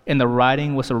 and the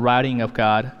writing was the writing of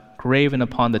God, graven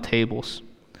upon the tables.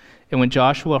 And when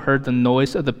Joshua heard the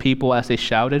noise of the people as they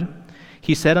shouted,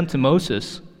 he said unto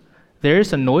Moses, There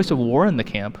is a noise of war in the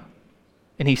camp.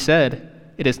 And he said,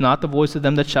 It is not the voice of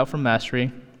them that shout for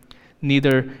mastery,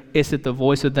 neither is it the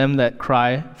voice of them that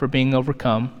cry for being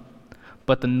overcome,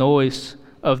 but the noise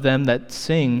of them that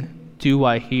sing do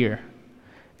I hear.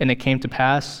 And it came to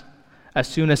pass, as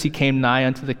soon as he came nigh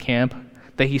unto the camp,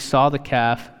 that he saw the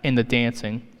calf and the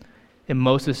dancing. And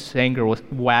Moses' anger was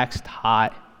waxed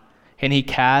hot, and he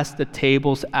cast the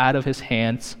tables out of his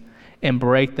hands and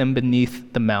brake them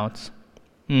beneath the mounts.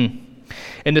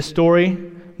 In the story,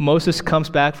 Moses comes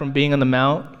back from being on the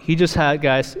mount.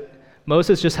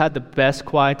 Moses just had the best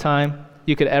quiet time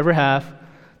you could ever have,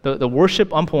 the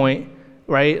worship on point,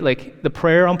 right? Like the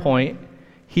prayer on point.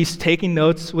 He's taking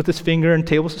notes with his finger and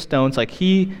tables of stones, like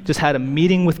he just had a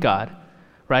meeting with God,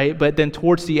 right? But then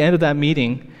towards the end of that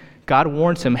meeting, God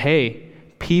warns him, hey,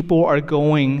 people are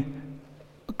going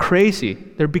crazy.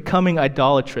 They're becoming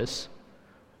idolatrous.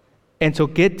 And so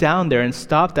get down there and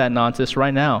stop that nonsense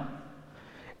right now.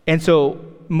 And so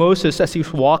Moses, as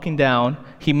he's walking down,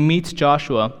 he meets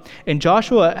Joshua. And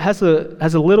Joshua has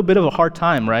a little bit of a hard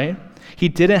time, right? He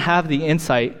didn't have the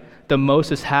insight that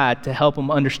Moses had to help him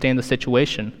understand the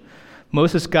situation.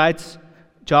 Moses guides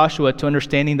Joshua to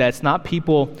understanding that it's not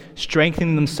people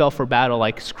strengthening themselves for battle,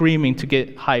 like screaming to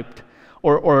get hyped,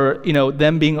 or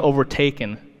them being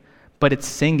overtaken, but it's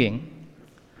singing.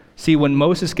 See, when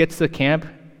Moses gets to the camp,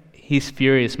 he's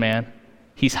furious, man.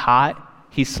 He's hot.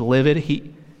 He's livid.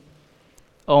 He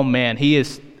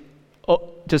is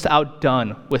just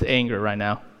outdone with anger right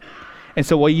now. And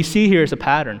so what you see here is a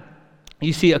pattern.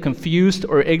 You see a confused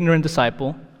or ignorant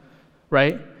disciple,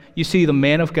 right? You see the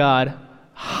man of God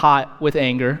hot with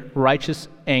anger, righteous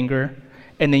anger,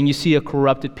 and then you see a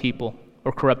corrupted people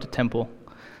or corrupted temple.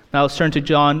 Now let's turn to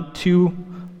John 2,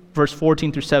 verse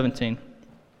 14 through 17.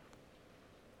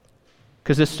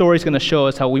 Because this story is going to show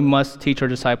us how we must teach our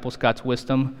disciples God's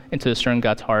wisdom and to discern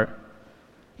God's heart.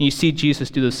 And you see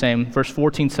Jesus do the same. Verse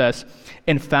 14 says,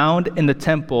 "And found in the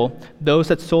temple those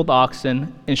that sold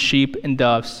oxen and sheep and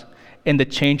doves, and the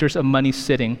changers of money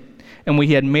sitting. And when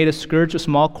he had made a scourge of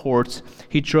small cords,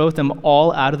 he drove them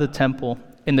all out of the temple,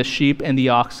 and the sheep and the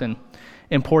oxen,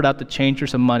 and poured out the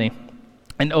changers of money,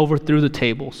 and overthrew the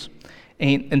tables,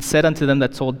 and said unto them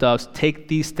that sold doves, Take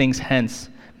these things hence,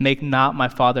 make not my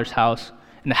Father's house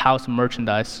and the house of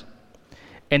merchandise.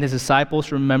 And his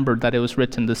disciples remembered that it was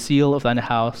written, The seal of thine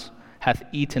house hath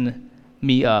eaten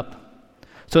me up."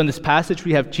 So in this passage,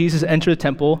 we have Jesus enter the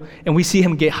temple, and we see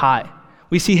him get hot.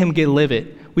 We see him get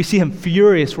livid. We see him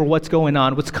furious for what's going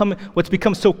on, what's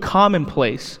become so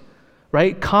commonplace,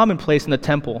 right? Commonplace in the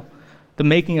temple, the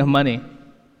making of money.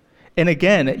 And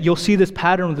again, you'll see this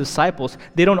pattern with the disciples.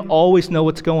 They don't always know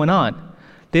what's going on.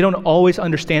 They don't always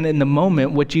understand in the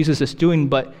moment what Jesus is doing,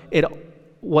 but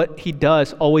what he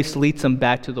does always leads them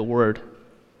back to the Word.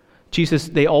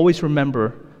 They always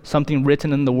remember something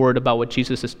written in the Word about what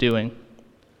Jesus is doing.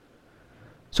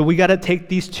 So we got to take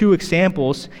these two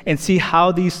examples and see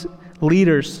how these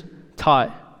leaders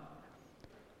taught.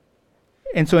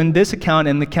 And so in this account,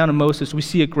 in the account of Moses, we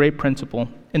see a great principle,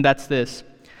 and that's this.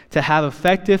 To have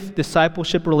effective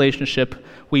discipleship relationship,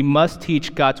 we must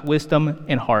teach God's wisdom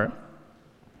and heart.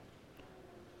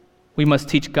 We must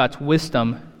teach God's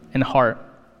wisdom and heart.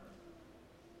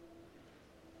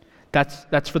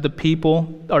 That's for the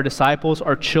people, our disciples,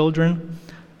 our children.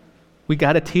 We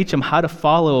got to teach them how to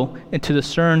follow and to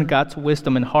discern God's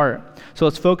wisdom and heart. So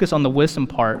let's focus on the wisdom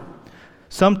part.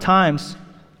 Sometimes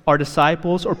our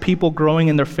disciples or people growing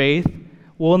in their faith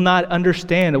will not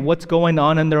understand what's going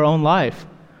on in their own life,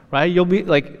 right?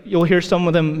 You'll hear some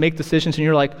of them make decisions and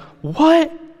you're like,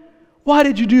 what? Why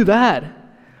did you do that?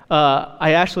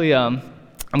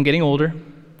 I'm getting older,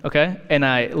 okay? And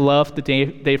I love the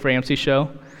Dave Ramsey show.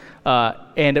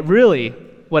 And really,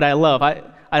 what I love,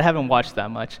 I haven't watched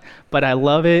that much, but I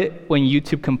love it when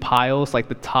YouTube compiles like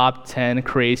the top 10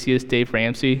 craziest Dave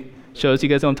Ramsey shows. You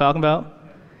guys know what I'm talking about?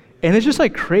 And it's just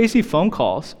like crazy phone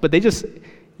calls, but you just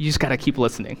gotta keep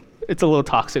listening. It's a little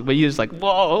toxic, but you're just like,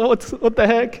 whoa, what the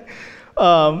heck?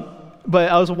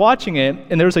 But I was watching it,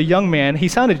 and there was a young man. He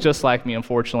sounded just like me,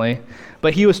 unfortunately,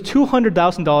 but he was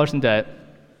 $200,000 in debt.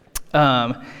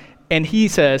 And he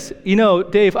says,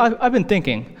 Dave, I've been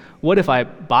thinking, what if I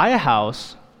buy a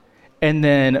house and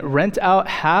then rent out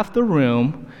half the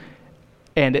room,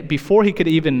 and before he could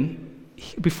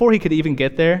even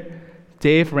get there,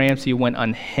 Dave Ramsey went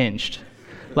unhinged.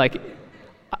 Like,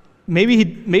 maybe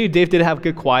Dave did have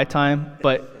good quiet time,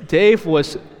 but Dave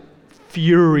was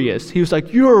furious. He was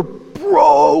like, "You're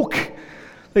broke!"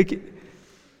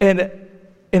 And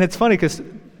it's funny because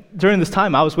during this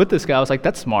time I was with this guy. I was like,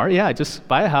 "That's smart. Yeah, just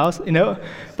buy a house,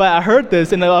 But I heard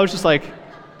this and I was just like,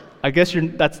 I guess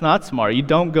that's not smart. You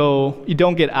don't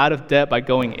get out of debt by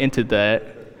going into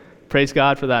debt. Praise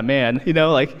God for that man.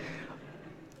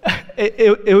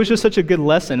 It was just such a good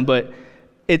lesson, but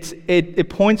it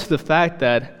points to the fact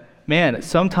that, man,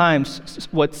 sometimes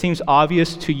what seems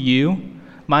obvious to you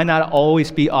might not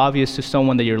always be obvious to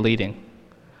someone that you're leading,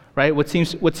 right? What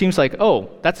seems like,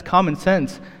 oh, that's common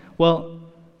sense. Well,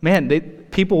 man,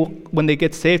 people, when they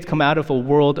get saved, come out of a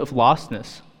world of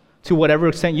lostness to whatever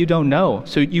extent you don't know.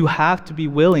 So you have to be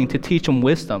willing to teach them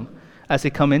wisdom as they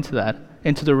come into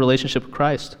the relationship with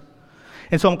Christ.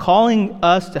 And so I'm calling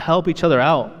us to help each other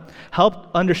out. Help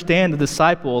understand the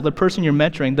disciple, the person you're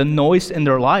mentoring, the noise in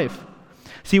their life.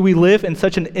 See, we live in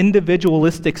such an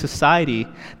individualistic society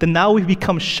that now we've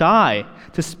become shy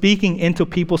to speaking into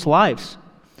people's lives.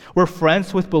 We're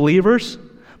friends with believers,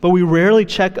 but we rarely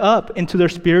check up into their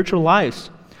spiritual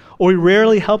lives, or we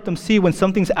rarely help them see when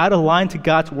something's out of line to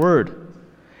God's word.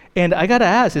 And I gotta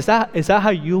ask, is that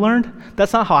how you learned?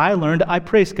 That's not how I learned. I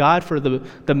praise God for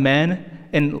the men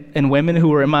and women who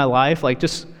were in my life, like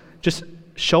just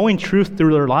showing truth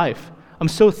through their life. I'm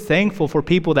so thankful for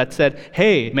people that said,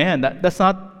 hey, man, that's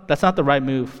not the right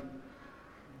move.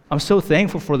 I'm so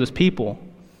thankful for those people.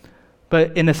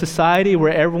 But in a society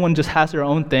where everyone just has their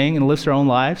own thing and lives their own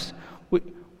lives,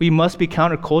 we must be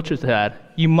counterculture to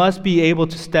that. You must be able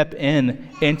to step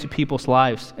into people's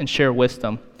lives and share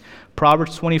wisdom.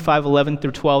 Proverbs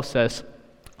 25:11-12 says,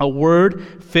 a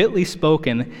word fitly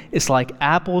spoken is like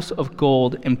apples of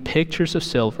gold and pictures of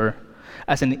silver.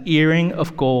 As an earring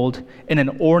of gold and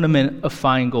an ornament of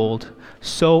fine gold,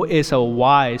 so is a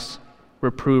wise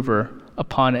reprover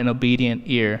upon an obedient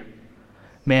ear.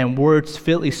 Man, words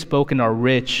fitly spoken are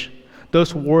rich.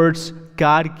 Those words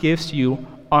God gives you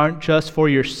aren't just for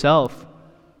yourself.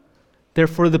 They're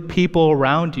for the people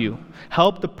around you.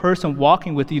 Help the person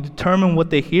walking with you determine what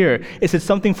they hear. Is it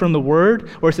something from the Word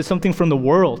or is it something from the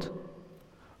world?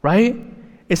 Right?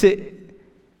 Is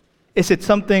it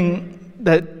something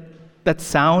that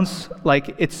sounds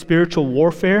like it's spiritual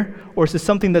warfare, or is it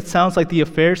something that sounds like the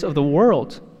affairs of the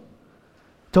world?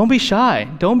 Don't be shy.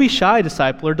 Don't be shy,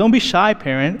 discipler. Don't be shy,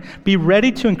 parent. Be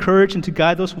ready to encourage and to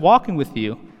guide those walking with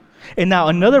you. And now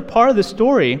another part of the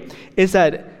story is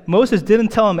that Moses didn't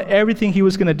tell him everything he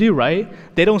was going to do, right?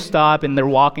 They don't stop and they're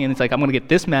walking and it's like, I'm going to get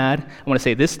this mad. I'm going to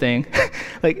say this thing.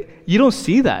 Like, you don't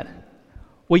see that.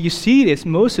 What you see is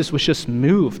Moses was just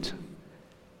moved.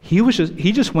 He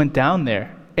just went down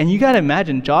there. And you got to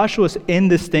imagine, Joshua's in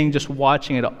this thing just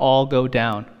watching it all go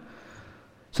down.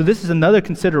 So this is another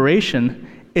consideration,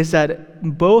 is that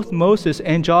both Moses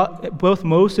and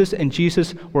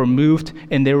Jesus were moved,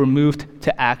 and they were moved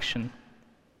to action.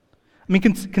 I mean,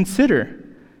 consider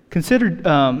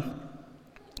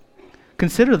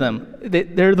them.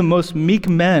 They're the most meek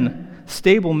men,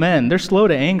 stable men. They're slow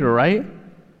to anger, right?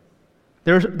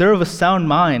 They're of a sound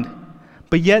mind.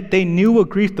 But yet they knew what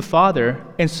grieved the Father,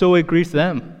 and so it grieved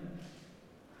them.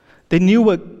 They knew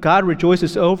what God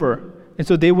rejoices over, and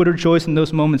so they would rejoice in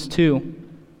those moments too.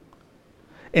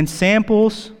 And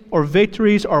samples or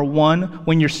victories are won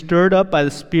when you're stirred up by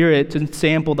the Spirit to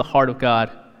sample the heart of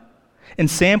God. And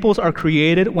samples are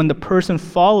created when the person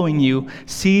following you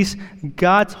sees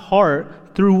God's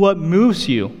heart through what moves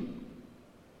you.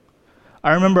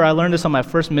 I remember I learned this on my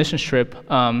first mission trip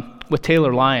with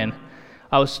Taylor Lyon.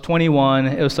 I was 21.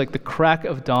 It was like the crack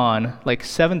of dawn, like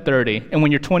 7:30. And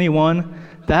when you're 21,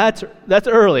 that's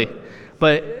early.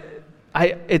 But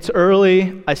it's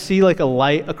early. I see like a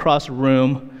light across the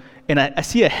room, and I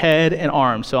see a head and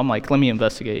arms. So I'm like, let me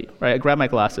investigate. Right? I grab my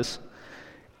glasses,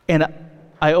 and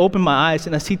I open my eyes,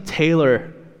 and I see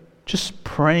Taylor just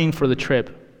praying for the trip.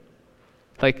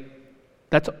 Like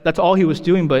that's all he was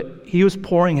doing, but he was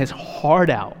pouring his heart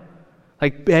out,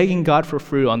 like begging God for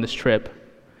fruit on this trip.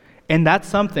 And that's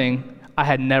something I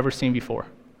had never seen before.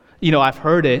 You know, I've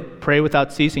heard it, pray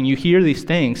without ceasing. You hear these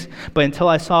things, but until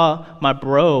I saw my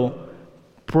bro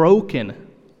broken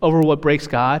over what breaks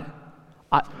God,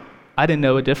 I didn't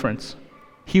know a difference.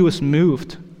 He was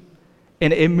moved,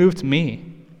 and it moved me.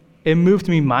 It moved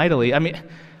me mightily. I mean,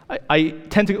 I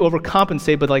tend to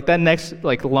overcompensate, but like that next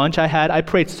lunch I had, I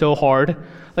prayed so hard.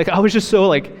 Like I was just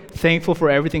so thankful for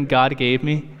everything God gave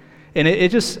me, and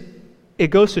it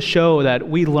goes to show that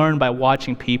we learn by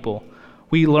watching people.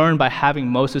 We learn by having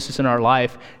Moses in our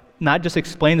life, not just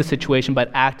explain the situation,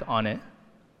 but act on it,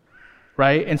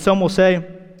 right? And some will say,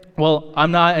 well,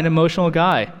 I'm not an emotional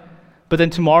guy. But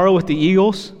then tomorrow with the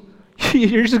Eagles,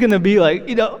 you're just going to be like,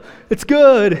 it's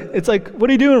good. It's like, what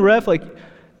are you doing, ref? Like,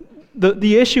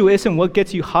 the issue isn't what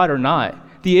gets you hot or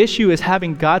not. The issue is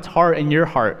having God's heart in your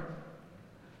heart.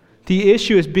 The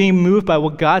issue is being moved by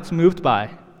what God's moved by.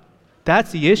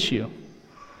 That's the issue.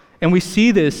 And we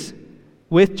see this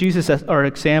with Jesus as our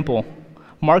example.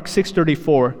 Mark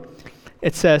 6:34,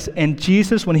 it says, and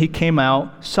Jesus, when he came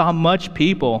out, saw much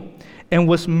people and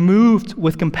was moved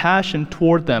with compassion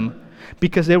toward them,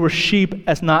 because they were sheep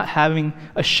as not having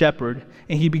a shepherd,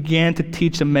 and he began to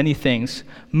teach them many things.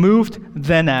 Moved,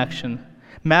 then action.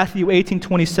 Matthew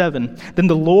 18:27, then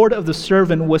the Lord of the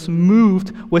servant was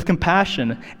moved with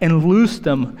compassion and loosed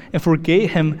them and forgave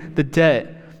him the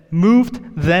debt. Moved,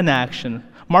 then action.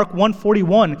 Mark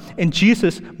 1:41, and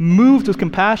Jesus, moved with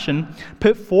compassion,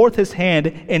 put forth his hand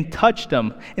and touched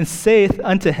him, and saith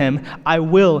unto him, I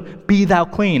will, be thou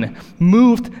clean.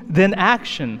 Moved, then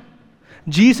action.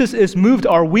 Jesus is moved.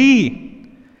 Are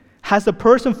we? Has the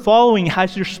person following,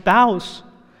 has your spouse,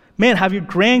 man, have your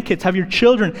grandkids, have your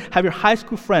children, have your high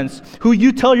school friends who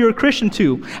you tell you're a Christian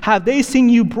to, have they seen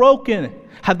you broken?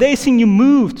 Have they seen you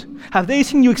moved? Have they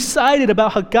seen you excited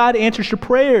about how God answers your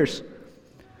prayers?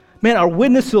 Man, our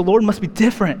witness to the Lord must be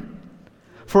different.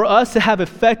 For us to have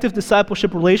effective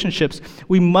discipleship relationships,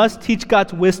 we must teach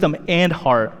God's wisdom and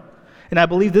heart. And I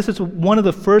believe this is one of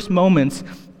the first moments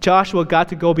Joshua got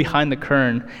to go behind the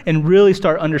curtain and really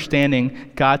start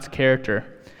understanding God's character.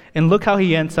 And look how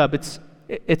he ends up.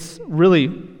 It's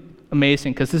really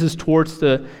amazing because this is towards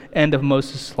the end of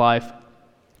Moses' life.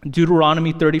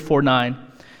 Deuteronomy 34:9.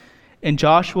 And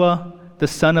Joshua, the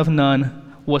son of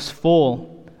Nun, was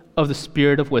full of the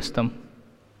spirit of wisdom.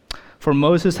 For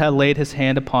Moses had laid his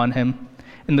hand upon him,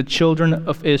 and the children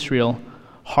of Israel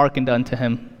hearkened unto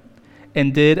him,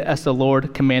 and did as the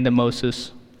Lord commanded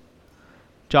Moses.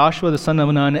 Joshua, the son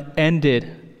of Nun,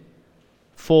 ended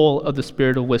full of the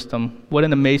spirit of wisdom. What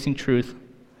an amazing truth.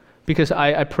 Because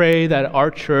I pray that our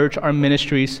church, our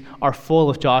ministries are full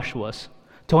of Joshuas.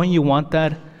 Don't you want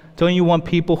that? Don't you want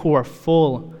people who are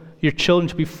full, your children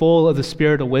to be full of the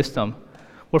spirit of wisdom?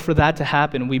 Well, for that to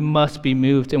happen, we must be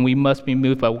moved, and we must be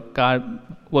moved by God,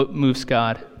 what moves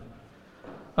God.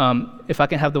 If I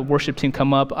can have the worship team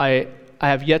come up, I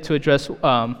have yet to address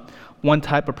one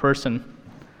type of person.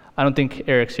 I don't think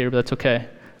Eric's here, but that's okay.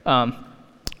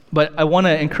 But I want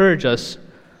to encourage us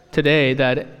today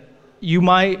that you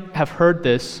might have heard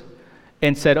this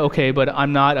and said, okay, but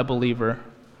I'm not a believer,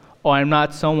 or I'm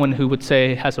not someone who would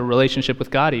say has a relationship with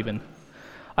God even.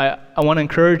 I want to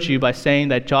encourage you by saying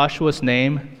that Joshua's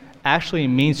name actually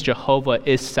means Jehovah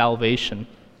is salvation.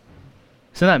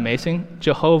 Isn't that amazing?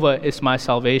 Jehovah is my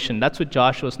salvation. That's what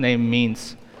Joshua's name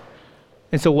means.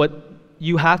 And so what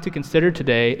you have to consider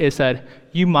today is that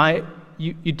you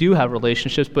do have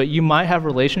relationships, but you might have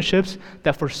relationships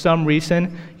that for some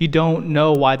reason you don't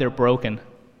know why they're broken.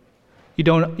 You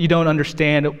don't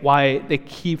understand why they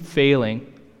keep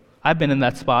failing. I've been in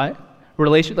that spot.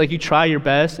 Like you try your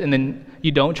best and then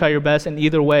you don't try your best, and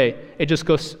either way, it just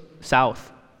goes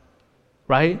south,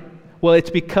 right? Well,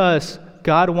 it's because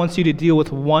God wants you to deal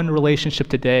with one relationship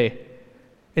today,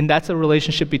 and that's a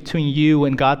relationship between you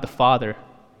and God the Father.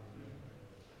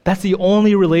 That's the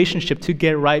only relationship to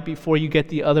get right before you get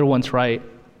the other ones right.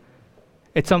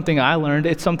 It's something I learned.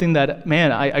 It's something that,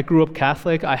 man, I grew up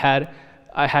Catholic. I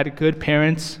had good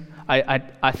parents.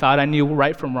 I thought I knew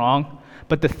right from wrong.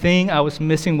 But the thing I was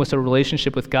missing was a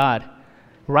relationship with God.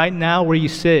 Right now where you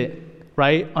sit,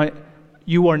 right,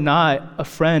 you are not a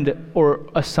friend or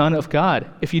a son of God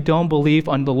if you don't believe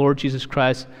on the Lord Jesus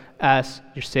Christ as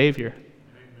your Savior.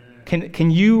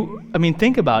 Can you,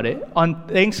 think about it. On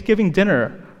Thanksgiving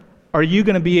dinner, are you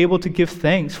going to be able to give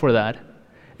thanks for that?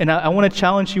 And I want to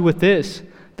challenge you with this.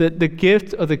 The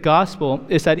gift of the gospel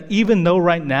is that even though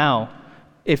right now,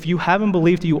 if you haven't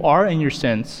believed you are in your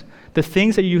sins, the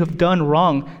things that you have done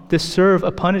wrong deserve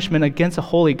a punishment against a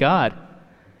holy God.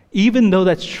 Even though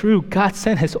that's true, God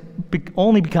sent his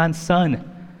only begotten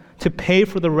Son to pay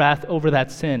for the wrath over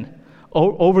that sin,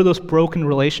 over those broken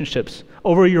relationships,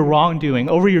 over your wrongdoing,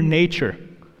 over your nature.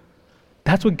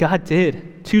 That's what God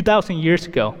did 2,000 years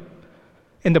ago.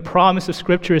 And the promise of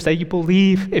Scripture is that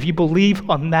if you believe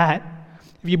on that,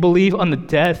 if you believe on the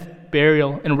death,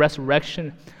 burial, and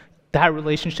resurrection, that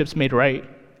relationship's made right.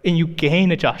 And you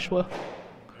gain a Joshua.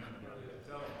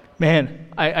 Man,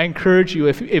 I encourage you,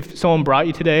 if someone brought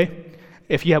you today,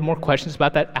 if you have more questions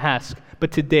about that, ask.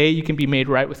 But today you can be made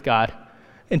right with God.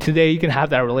 And today you can have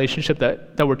that relationship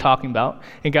that we're talking about.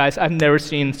 And guys, I've never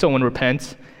seen someone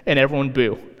repent and everyone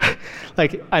boo.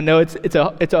 Like, I know it's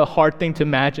a hard thing to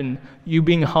imagine you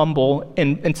being humble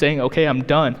and saying, okay, I'm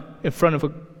done in front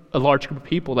of a large group of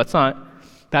people. That's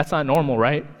not normal,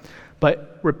 right?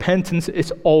 But repentance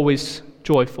is always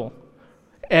joyful.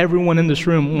 Everyone in this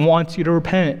room wants you to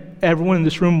repent. Everyone in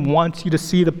this room wants you to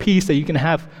see the peace that you can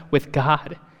have with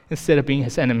God instead of being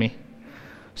his enemy.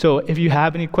 So if you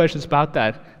have any questions about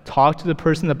that, talk to the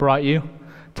person that brought you.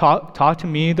 Talk to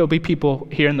me. There'll be people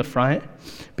here in the front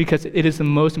because it is the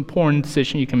most important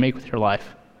decision you can make with your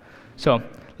life. So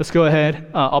let's go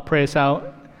ahead. I'll pray us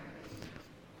out.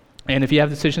 And if you have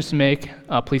decisions to make,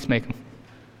 please make them.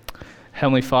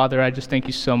 Heavenly Father, I just thank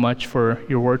you so much for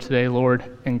your word today,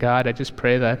 Lord. And God, I just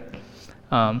pray that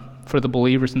for the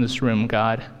believers in this room,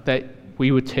 God, that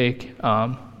we would take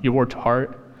your word to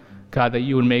heart. God, that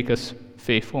you would make us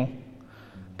faithful.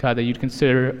 God, that you'd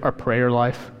consider our prayer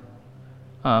life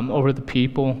over the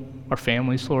people, our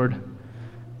families, Lord.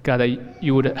 God, that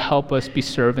you would help us be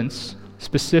servants,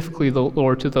 specifically,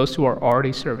 Lord, to those who are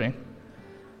already serving.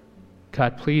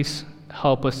 God, please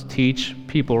help us teach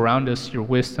people around us your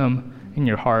wisdom and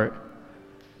your heart.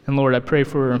 And Lord, I pray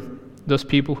for those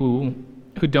people who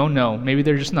don't know. Maybe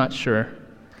they're just not sure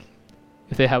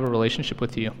if they have a relationship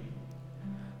with you.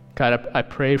 God, I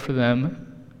pray for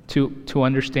them to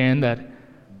understand that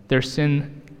their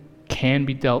sin can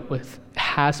be dealt with,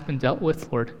 has been dealt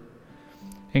with, Lord.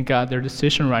 And God, their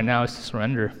decision right now is to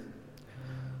surrender.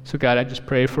 So God, I just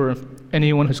pray for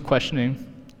anyone who's questioning,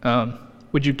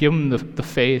 would you give them the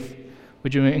faith?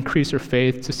 Would you increase their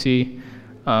faith to see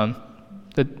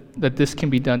that this can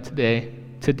be done today?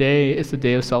 Today is the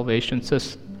day of salvation,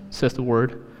 says the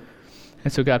word.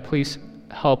 And so God, please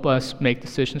help us make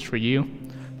decisions for you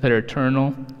that are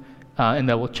eternal and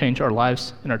that will change our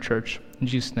lives in our church. In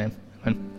Jesus' name, amen.